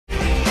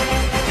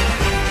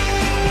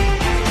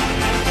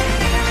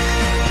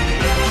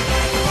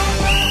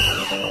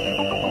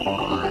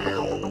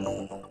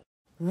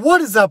What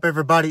is up,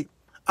 everybody?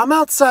 I'm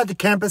outside the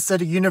campus at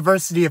the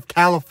University of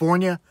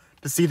California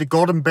to see the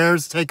Golden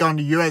Bears take on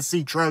the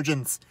USC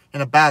Trojans in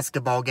a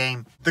basketball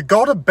game. The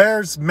Golden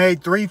Bears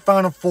made 3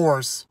 Final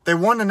Fours. They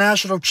won the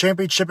national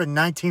championship in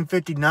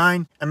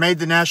 1959 and made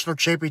the national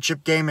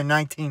championship game in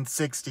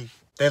 1960.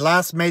 They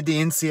last made the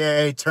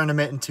NCAA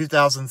tournament in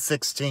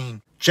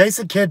 2016.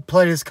 Jason Kidd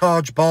played his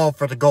college ball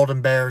for the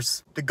Golden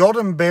Bears. The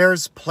Golden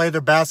Bears play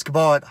their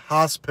basketball at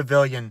Haas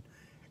Pavilion.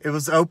 It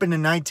was opened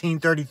in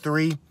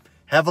 1933,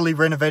 heavily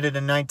renovated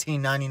in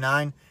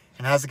 1999,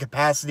 and has a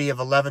capacity of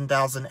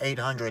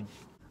 11,800.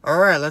 All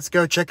right, let's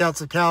go check out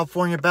some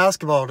California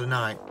basketball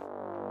tonight.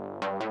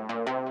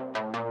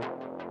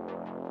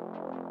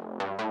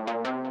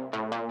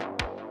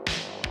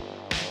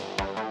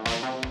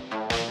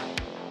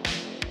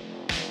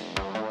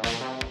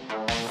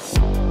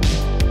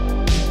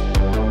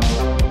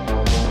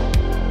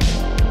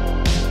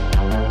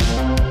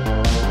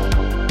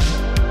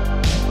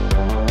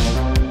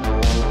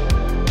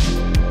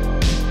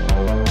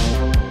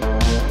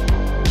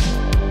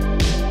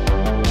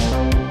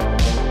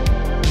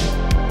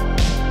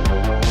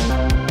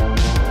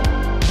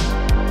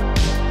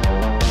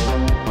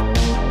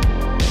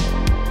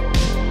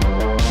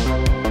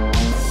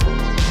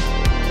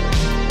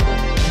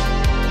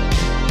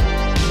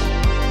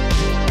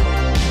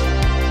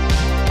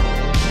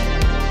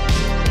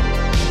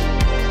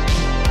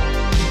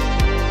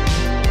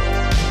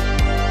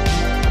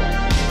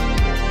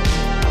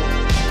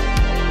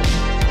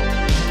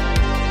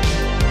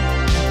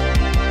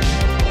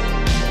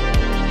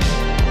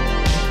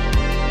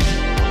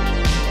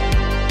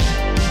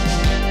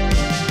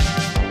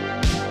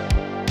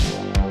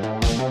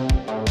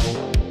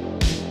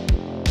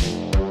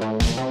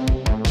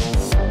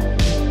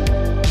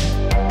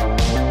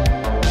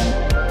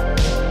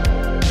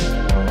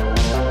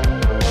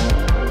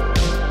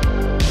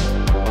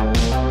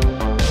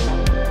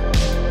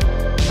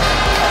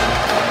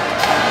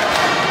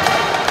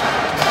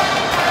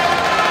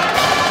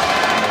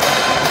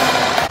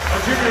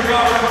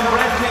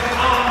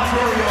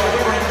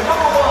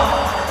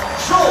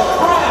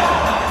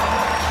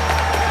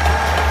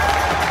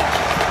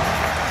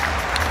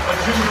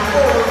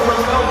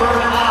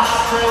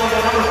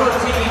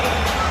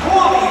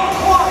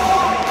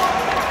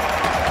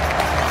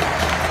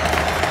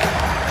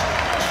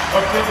 A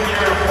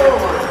fifth-year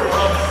forward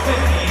from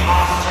Sydney,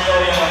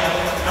 Australia,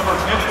 number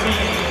 15,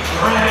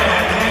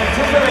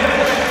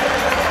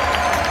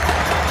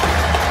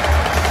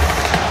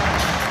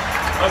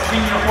 a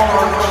senior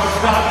forward from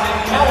Stockton,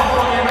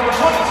 California, number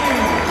 22,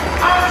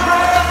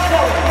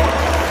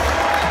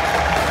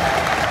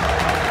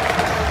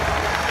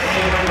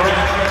 and the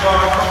graduate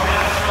guard from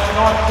Nashville,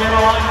 North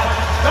Carolina,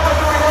 number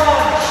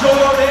 31,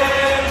 Jordan.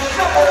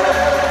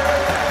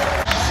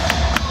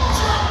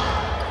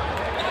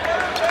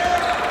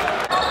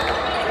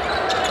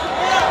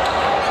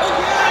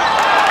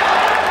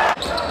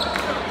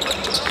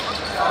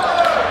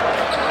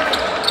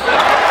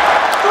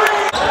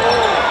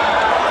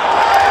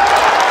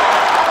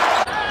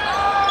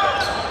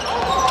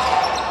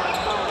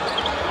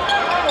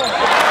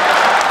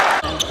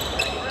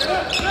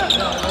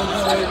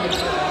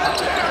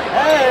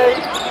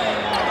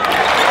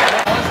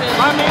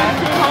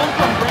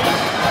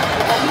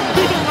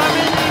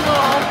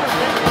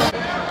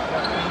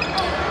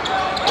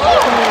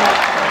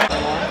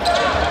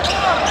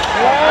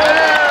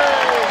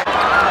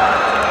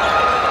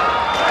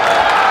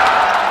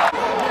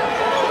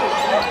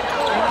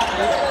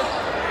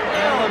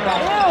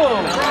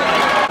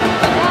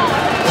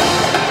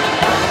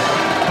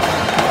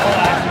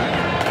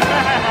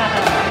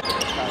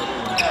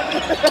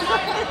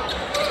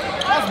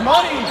 That's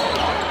money!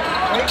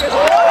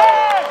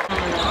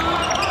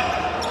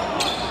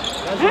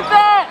 Hit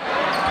that!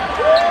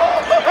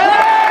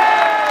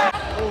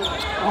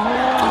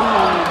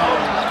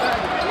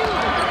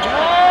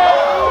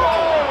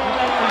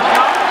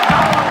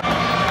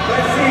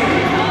 Let's see.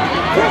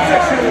 What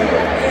section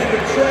is the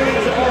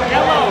trains on?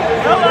 Yellow!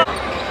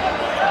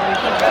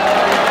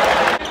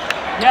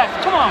 Yes,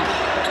 come on!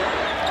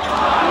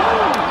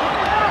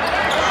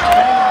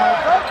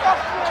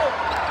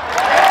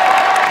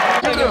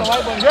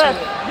 Yes!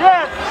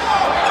 Yes!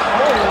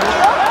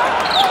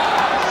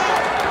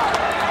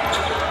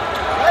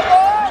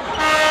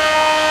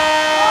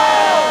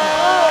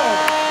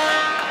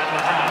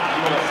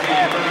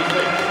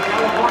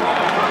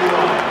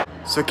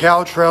 So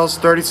Cal trails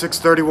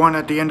 36-31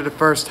 at the end of the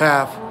first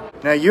half.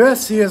 Now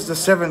USC is the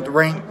 7th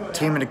ranked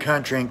team in the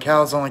country and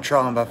Cal's only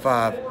trailing by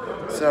 5.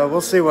 So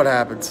we'll see what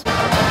happens.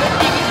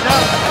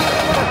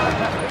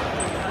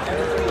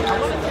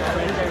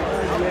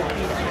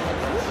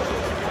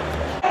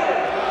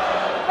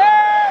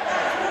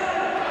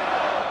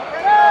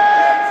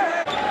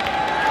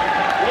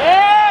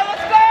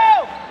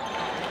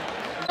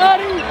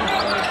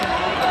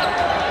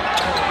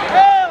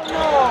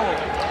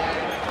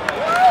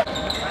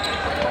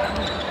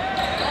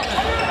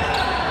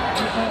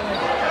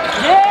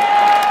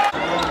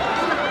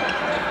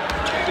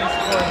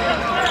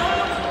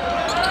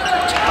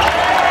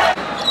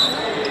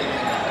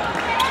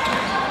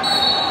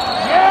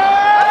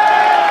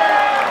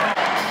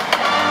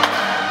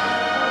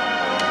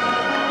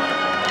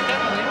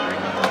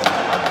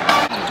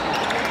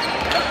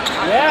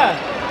 Yeah.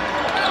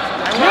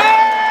 Yeah.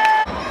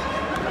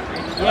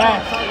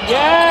 Yes.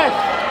 Yes.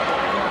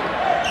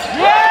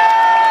 Yes.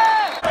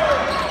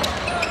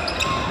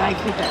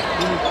 Nice hit that.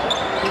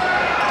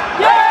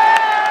 Yeah.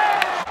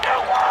 You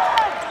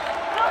won.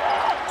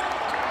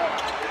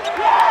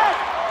 Yes.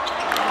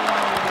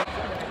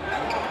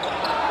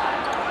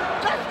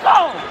 Let's go.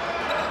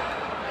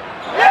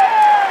 Yeah.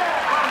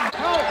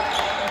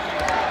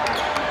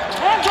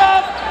 Hands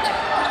up.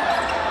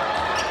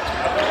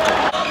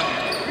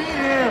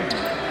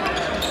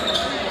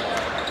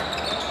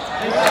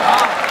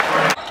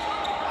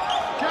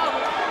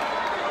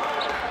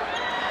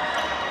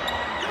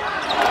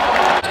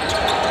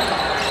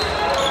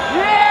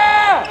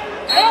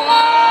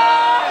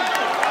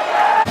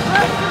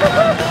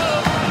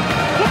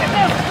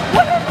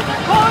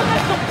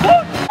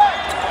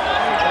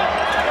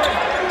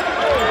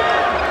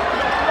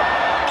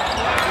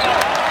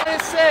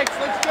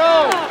 Let's go!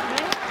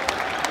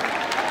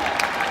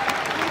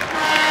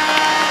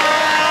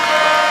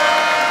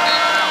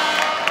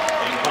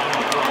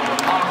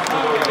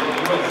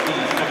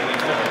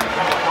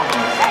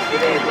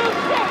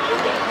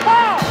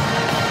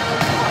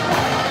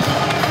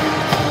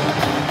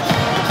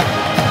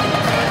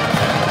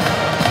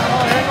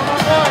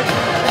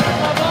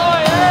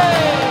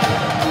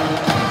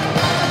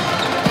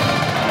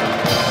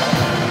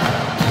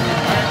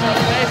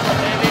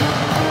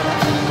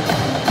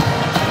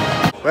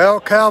 Well,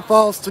 Cal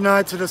falls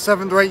tonight to the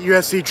 7th-ranked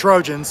USC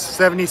Trojans,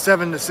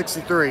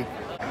 77-63.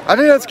 I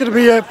think that's going to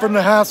be it from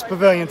the Haas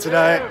Pavilion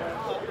today.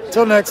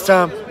 Till next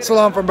time, so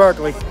long from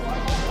Berkeley.